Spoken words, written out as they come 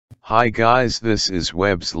Hi guys, this is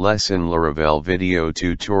Web's Lesson Laravel video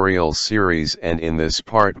tutorial series, and in this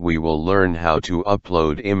part we will learn how to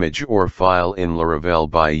upload image or file in Laravel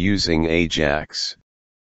by using Ajax.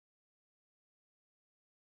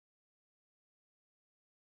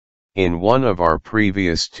 In one of our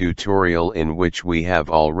previous tutorial in which we have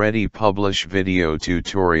already published video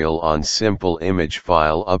tutorial on simple image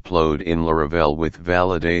file upload in Laravel with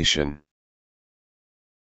validation.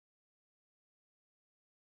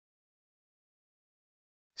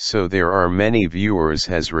 So there are many viewers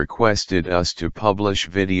has requested us to publish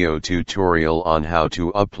video tutorial on how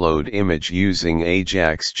to upload image using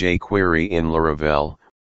Ajax jQuery in Laravel,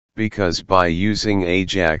 because by using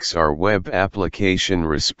Ajax our web application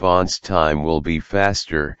response time will be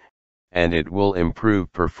faster, and it will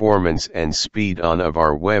improve performance and speed on of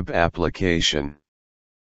our web application.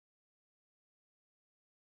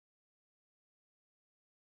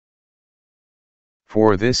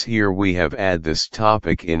 For this here we have add this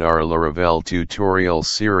topic in our Laravel tutorial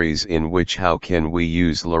series in which how can we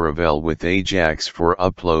use Laravel with Ajax for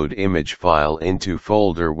upload image file into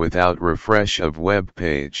folder without refresh of web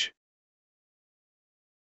page.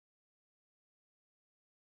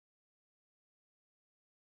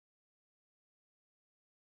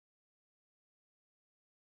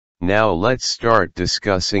 Now let's start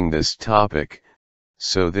discussing this topic.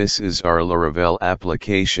 So this is our Laravel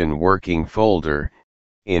application working folder,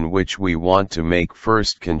 in which we want to make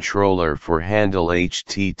first controller for handle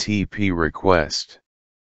HTTP request.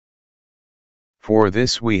 For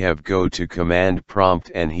this we have go to command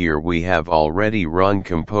prompt, and here we have already run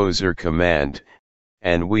composer command,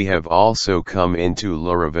 and we have also come into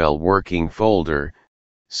Laravel working folder,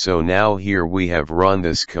 so now here we have run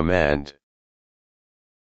this command.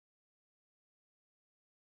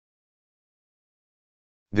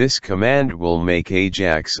 This command will make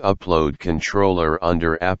Ajax upload controller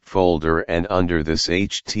under app folder, and under this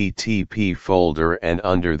HTTP folder and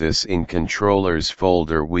under this in controllers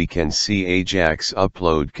folder we can see Ajax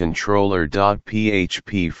upload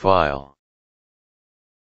controller.php file.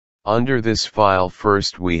 Under this file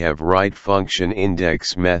first we have write function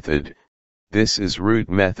index method. This is root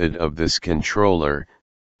method of this controller.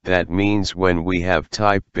 That means when we have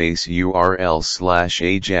type base URL /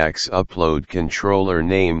 Ajax upload controller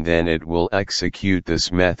name, then it will execute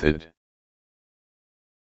this method.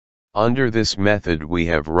 Under this method we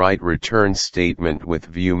have write return statement with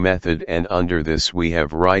view method, and under this we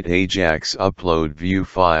have write Ajax upload view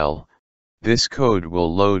file. This code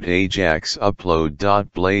will load Ajax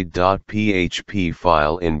upload.blade.php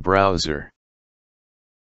file in browser.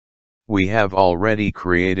 We have already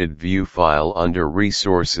created view file under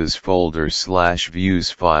resources folder /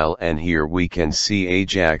 views file, and here we can see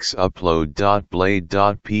Ajax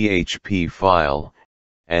upload.blade.php file,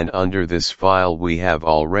 and under this file we have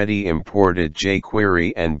already imported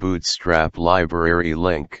jQuery and Bootstrap library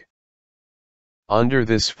link. Under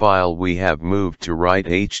this file we have moved to write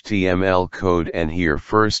HTML code, and here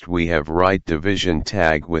first we have write division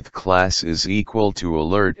tag with class is equal to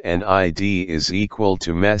alert and ID is equal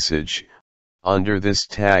to message. Under this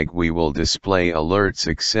tag we will display alert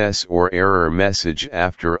success or error message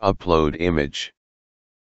after upload image.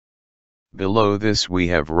 Below this we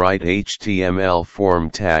have write HTML form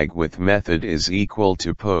tag with method is equal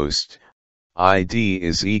to post, ID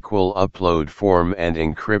is equal upload form, and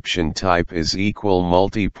encryption type is equal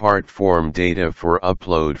multi-part form data for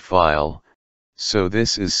upload file. So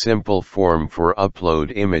this is simple form for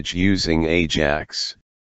upload image using Ajax.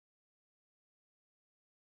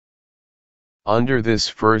 Under this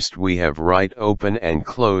first we have write open and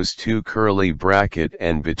close two curly bracket,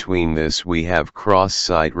 and between this we have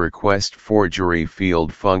cross-site request forgery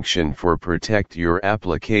field function for protect your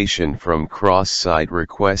application from cross-site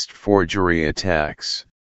request forgery attacks.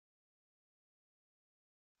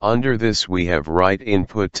 Under this we have write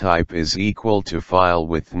input type is equal to file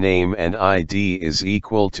with name and ID is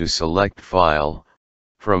equal to select file.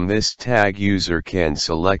 From this tag user can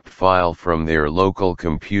select file from their local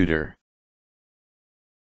computer.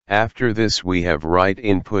 After this we have write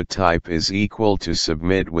input type is equal to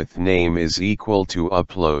submit with name is equal to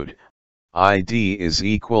upload, ID is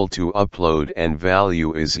equal to upload, and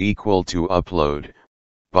value is equal to upload.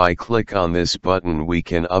 By click on this button we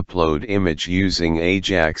can upload image using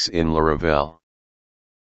Ajax in Laravel.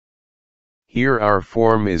 Here our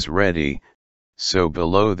form is ready, so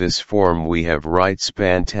below this form we have write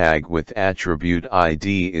span tag with attribute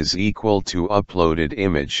ID is equal to uploaded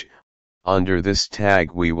image. Under this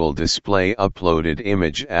tag we will display uploaded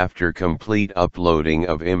image after complete uploading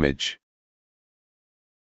of image.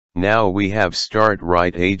 Now we have start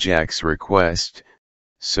write Ajax request,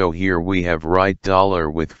 So here we have write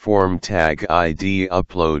 $with form tag ID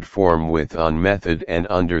upload form with on method, and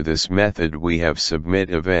under this method we have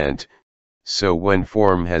submit event. So when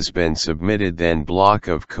form has been submitted, then block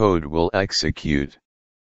of code will execute.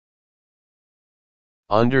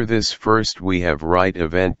 Under this first we have write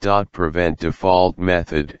event.prevent default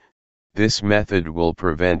method. This method will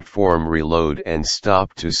prevent form reload and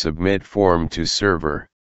stop to submit form to server.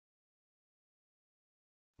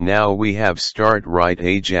 Now we have start write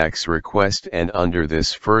Ajax request, and under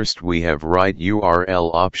this first we have write URL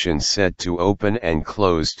option set to open and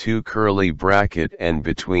close two curly bracket, and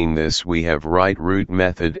between this we have write root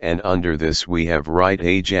method, and under this we have write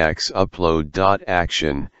Ajax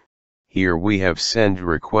upload.action. Here we have send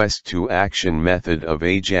request to action method of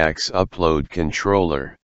Ajax upload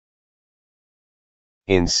controller.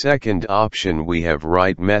 In second option we have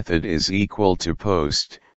write method is equal to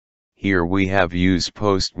post. Here we have use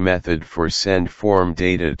post method for send form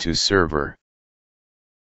data to server.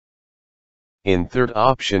 In third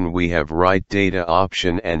option we have write data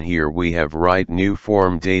option, and here we have write new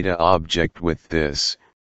form data object with this.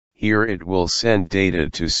 Here it will send data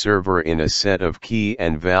to server in a set of key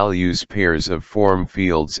and values pairs of form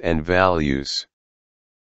fields and values.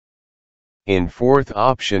 In fourth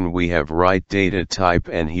option we have write data type,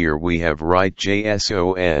 and here we have write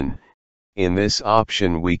JSON. In this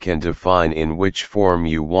option we can define in which form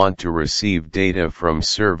you want to receive data from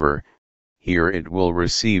server. Here it will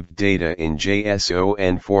receive data in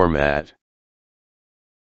JSON format.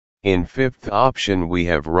 In fifth option we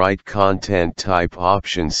have write content type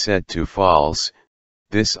option set to false.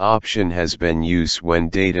 This option has been used when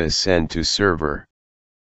data sent to server.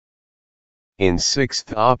 In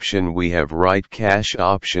sixth option we have write cache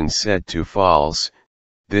option set to false.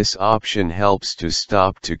 This option helps to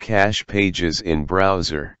stop to cache pages in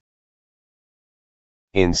browser.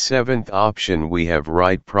 In seventh option we have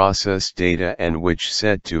write process data, and which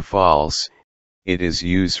set to false. It is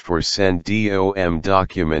used for send DOM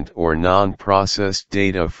document or non-processed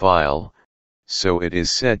data file, so it is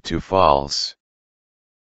set to false.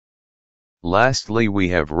 Lastly we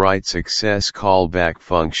have write success callback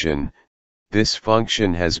function. This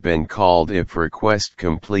function has been called if request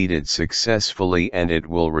completed successfully, and it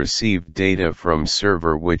will receive data from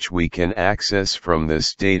server which we can access from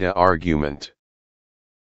this data argument.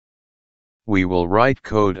 We will write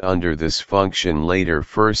code under this function later.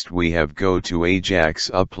 First we have go to Ajax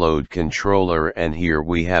upload controller, and here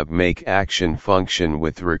we have make action function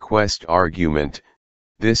with request argument.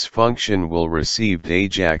 This function will receive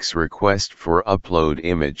Ajax request for upload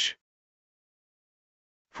image.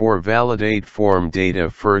 For validate form data,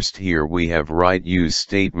 first here we have write use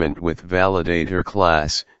statement with validator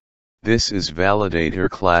class. This is validator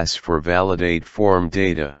class for validate form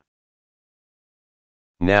data.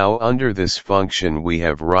 Now under this function we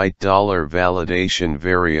have write $validation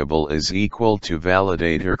variable is equal to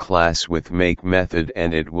validator class with make method,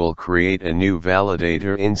 and it will create a new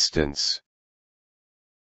validator instance.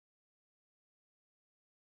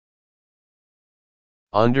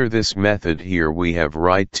 Under this method here we have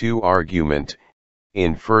write two argument.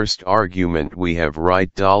 In first argument we have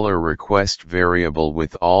write $request variable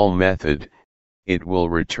with all method. It will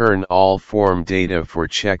return all form data for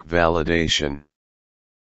check validation.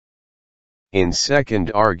 In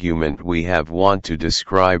second argument we have want to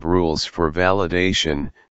describe rules for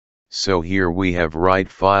validation. So here we have write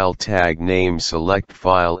file tag name select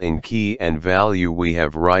file in key and value we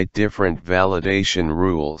have write different validation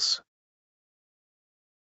rules.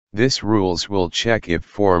 This rules will check if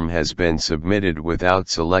form has been submitted without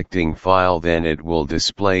selecting file, then it will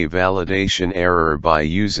display validation error by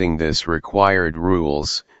using this required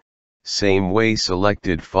rules. Same way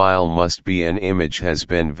selected file must be an image has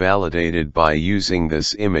been validated by using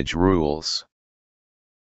this image rules.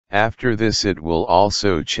 After this it will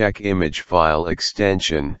also check image file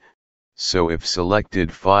extension. So if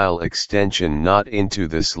selected file extension not into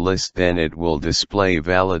this list, then it will display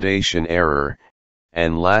validation error.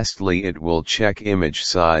 And lastly it will check image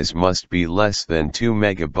size must be less than 2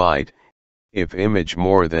 MB. If image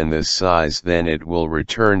more than this size, then it will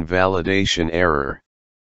return validation error.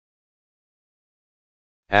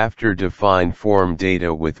 After define form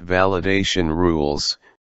data with validation rules,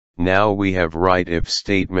 now we have write if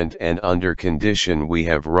statement, and under condition we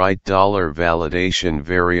have write $validation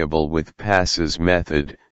variable with passes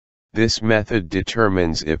method. This method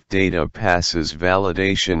determines if data passes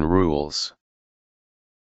validation rules.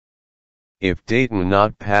 If data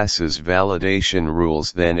not passes validation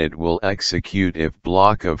rules, then it will execute if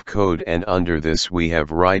block of code, and under this we have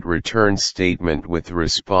write return statement with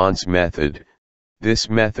response method. This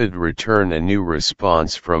method return a new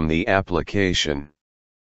response from the application.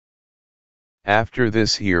 After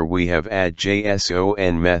this, here we have add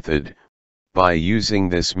JSON method. By using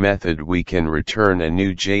this method we can return a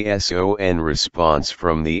new JSON response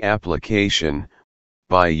from the application.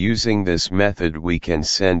 By using this method we can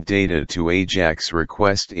send data to Ajax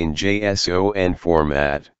Request in JSON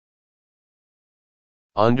format.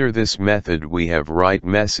 Under this method we have write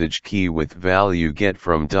message key with value get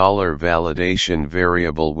from $validation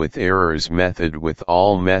variable with errors method with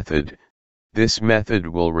all method. This method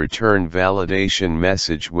will return validation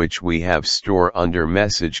message which we have store under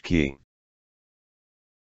message key.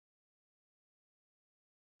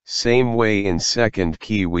 Same way in second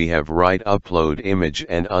key we have write upload image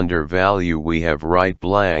and under value we have write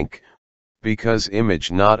blank, because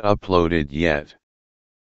image not uploaded yet.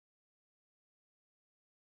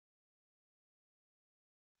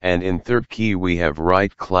 And in third key we have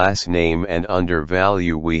write class name and under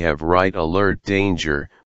value we have write alert danger,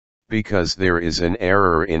 because there is an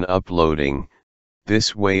error in uploading.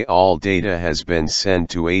 This way all data has been sent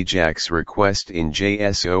to Ajax Request in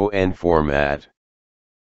JSON format.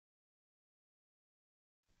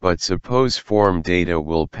 But suppose form data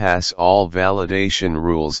will pass all validation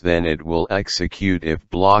rules, then it will execute if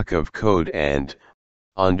block of code and,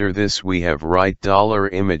 under this we have write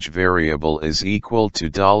 $image variable is equal to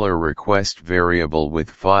 $request variable with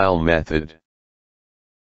file method.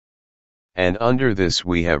 And under this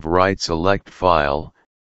we have write select file.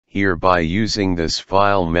 Here by using this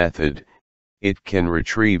file method, it can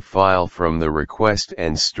retrieve file from the request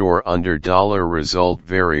and store under $result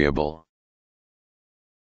variable.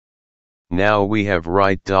 Now we have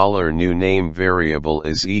write $new name variable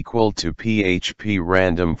is equal to PHP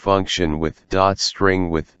random function with .string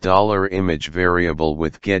with $image variable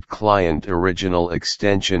with get client original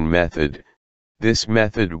extension method. This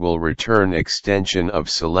method will return extension of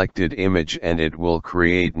selected image and it will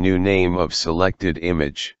create new name of selected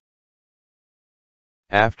image.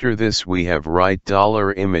 After this we have write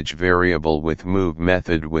 $image variable with move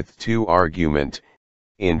method with 2 argument.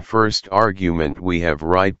 In first argument we have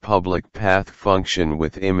write public path function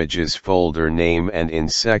with images folder name and in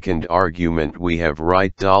second argument we have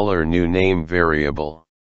write $new name variable.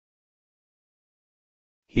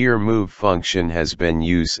 Here move function has been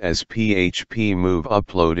used as PHP move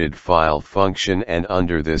uploaded file function and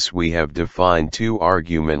under this we have defined 2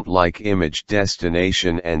 argument like image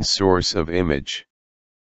destination and source of image.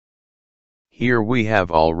 Here we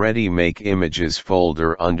have already make images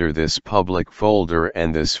folder under this public folder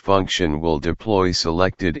and this function will deploy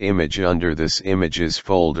selected image under this images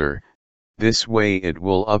folder. This way it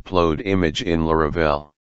will upload image in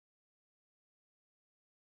Laravel.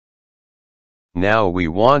 Now we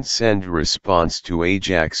want send response to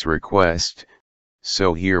Ajax Request,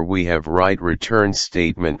 so here we have write return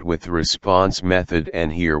statement with response method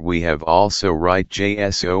and here we have also write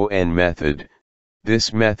JSON method.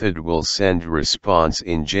 This method will send response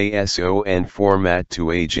in JSON format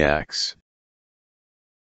to Ajax.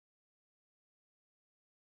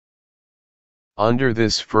 Under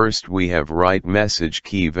this first we have write message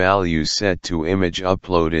key value set to image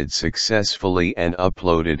uploaded successfully and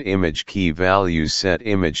uploaded image key value set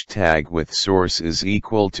image tag with source is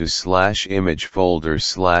equal to /image folder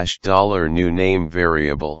 $new name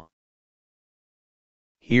variable.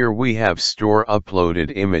 Here we have store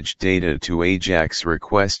uploaded image data to Ajax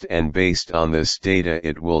Request and based on this data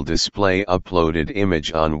it will display uploaded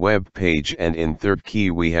image on web page and in third key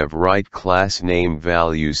we have write class name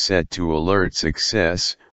value set to alert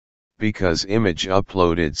success, because image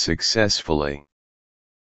uploaded successfully.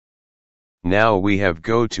 Now we have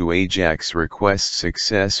go to Ajax Request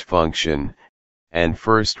success function. And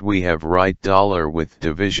first we have write $with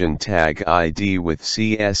division tag ID with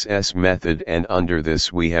CSS method and under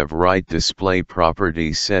this we have write display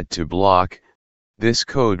property set to block. This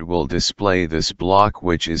code will display this block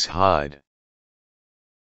which is hide.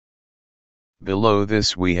 Below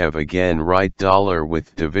this we have again write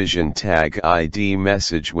 $with division tag ID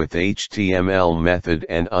message with HTML method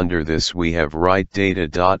and under this we have write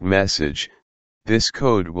data.message. This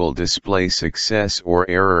code will display success or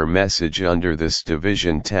error message under this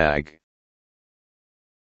division tag.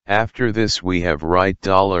 After this we have write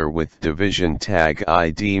 $with division tag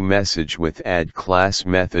ID message with add class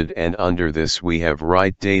method and under this we have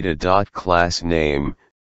write data.class name.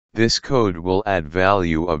 This code will add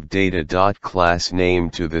value of data.class name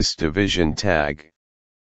to this division tag.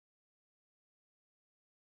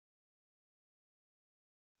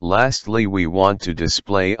 Lastly we want to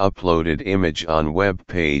display uploaded image on web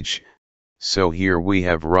page, so here we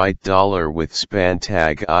have write $with span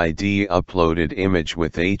tag ID uploaded image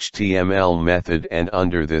with HTML method and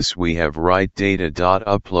under this we have write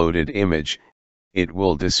data.uploaded image. it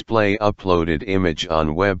will display uploaded image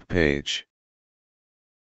on web page.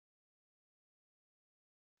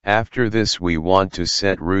 After this we want to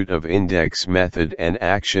set root of index method and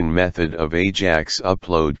action method of Ajax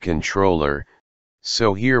upload controller,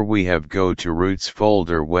 so here we have go to roots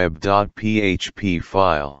folder web.php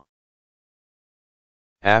file.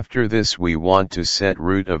 After this we want to set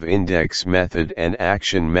root of index method and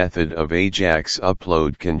action method of Ajax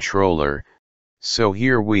upload controller, so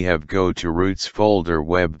here we have go to roots folder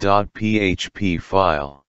web.php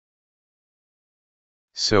file.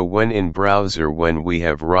 So when in browser when we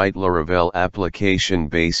have write Laravel application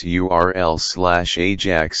base URL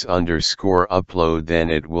 /Ajax_upload, then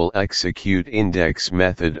it will execute index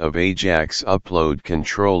method of Ajax upload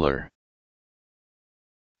controller.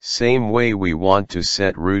 Same way we want to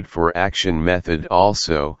set root for action method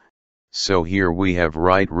also, so here we have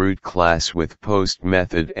write root class with post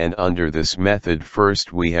method, and under this method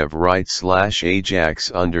first we have write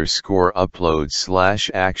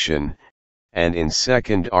 /Ajax_upload/action. And in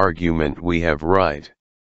second argument we have write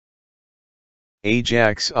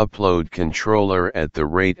Ajax upload controller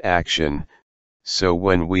 @action, so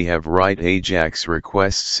when we have write Ajax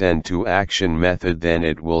requests send to action method, then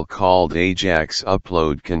it will called Ajax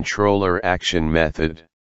upload controller action method.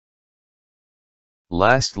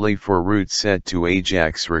 Lastly, for root set to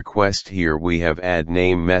Ajax request, here we have add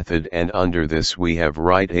name method, and under this we have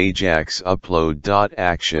write Ajax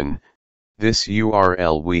upload.action. This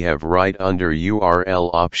URL we have write under URL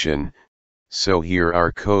option, so here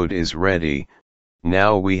our code is ready.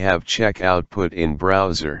 Now we have check output in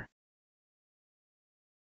browser.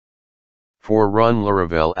 For run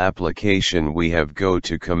Laravel application we have go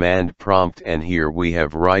to command prompt, and here we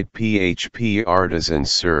have write php artisan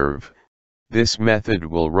serve. This method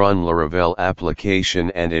will run Laravel application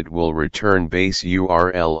and it will return base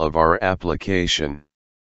URL of our application.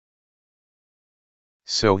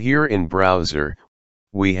 So here in browser,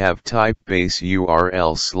 we have type base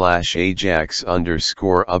URL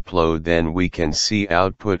 /Ajax_upload, then we can see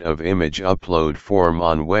output of image upload form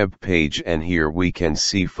on web page, and here we can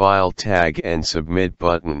see file tag and submit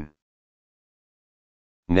button.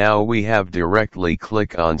 Now we have directly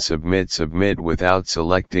click on submit without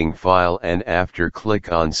selecting file, and after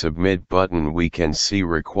click on submit button we can see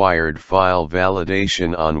required file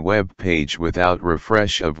validation on web page without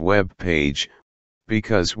refresh of web page,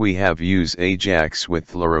 because we have used Ajax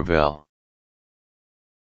with Laravel.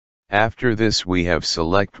 After this we have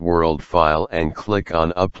select world file and click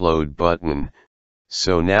on upload button,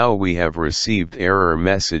 so now we have received error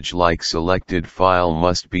message like selected file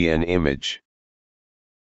must be an image.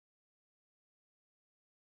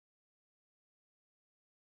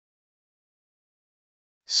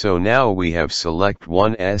 So now we have select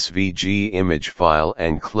one SVG image file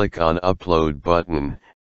and click on upload button.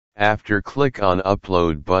 After click on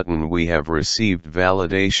upload button we have received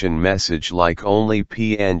validation message like only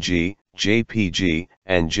PNG, JPG,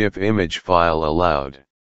 and GIF image file allowed.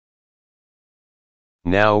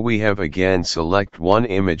 Now we have again select one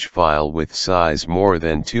image file with size more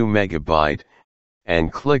than 2 MB,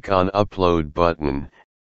 and click on upload button.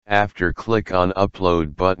 After click on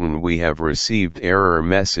upload button we have received error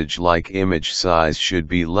message like image size should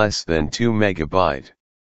be less than 2 MB.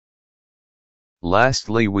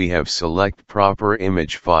 Lastly we have select proper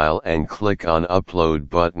image file and click on upload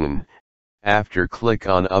button. After click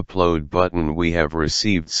on upload button we have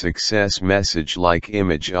received success message like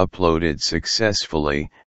image uploaded successfully,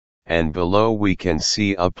 and below we can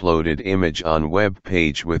see uploaded image on web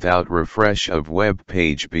page without refresh of web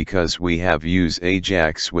page because we have used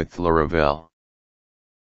Ajax with Laravel.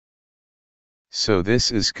 So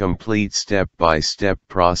this is complete step-by-step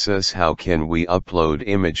process how can we upload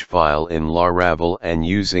image file in Laravel and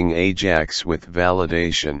using Ajax with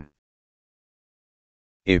validation.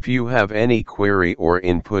 If you have any query or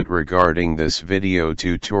input regarding this video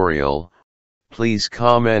tutorial, please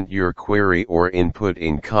comment your query or input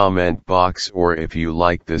in comment box, or if you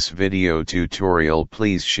like this video tutorial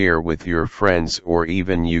please share with your friends, or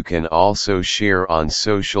even you can also share on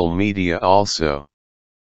social media also.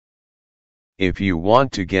 If you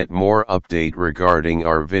want to get more update regarding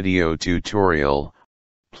our video tutorial,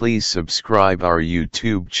 please subscribe our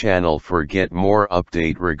YouTube channel for get more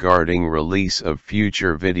update regarding release of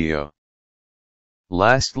future video.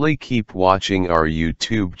 Lastly, keep watching our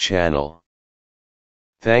YouTube channel.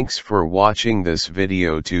 Thanks for watching this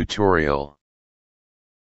video tutorial.